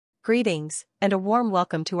Greetings, and a warm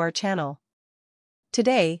welcome to our channel.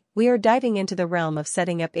 Today, we are diving into the realm of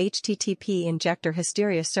setting up HTTP Injector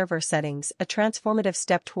Hysteria Server settings, a transformative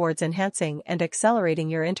step towards enhancing and accelerating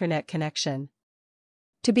your internet connection.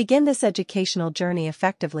 To begin this educational journey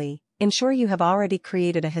effectively, ensure you have already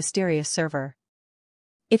created a Hysteria server.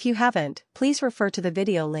 If you haven't, please refer to the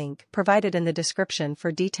video link provided in the description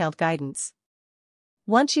for detailed guidance.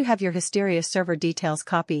 Once you have your Hysteria server details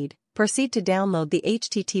copied, proceed to download the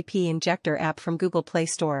HTTP Injector app from Google Play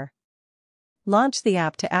Store. Launch the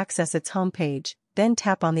app to access its homepage, then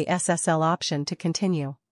tap on the SSL option to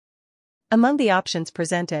continue. Among the options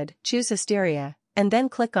presented, choose Hysteria, and then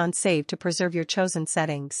click on Save to preserve your chosen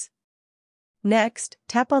settings. Next,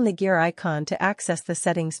 tap on the gear icon to access the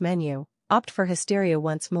settings menu, opt for Hysteria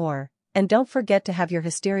once more, and don't forget to have your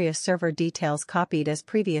Hysteria server details copied as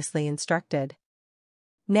previously instructed.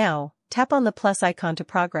 Now, tap on the plus icon to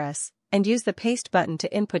progress, and use the paste button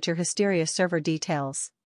to input your Hysteria server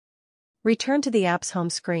details. Return to the app's home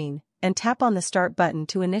screen, and tap on the start button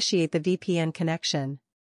to initiate the VPN connection.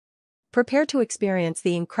 Prepare to experience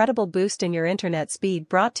the incredible boost in your internet speed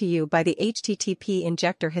brought to you by the HTTP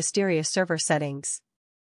Injector Hysteria server settings.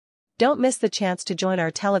 Don't miss the chance to join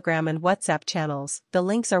our Telegram and WhatsApp channels, the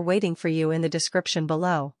links are waiting for you in the description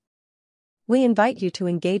below. We invite you to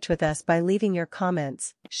engage with us by leaving your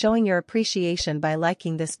comments, showing your appreciation by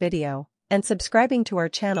liking this video, and subscribing to our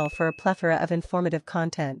channel for a plethora of informative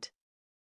content.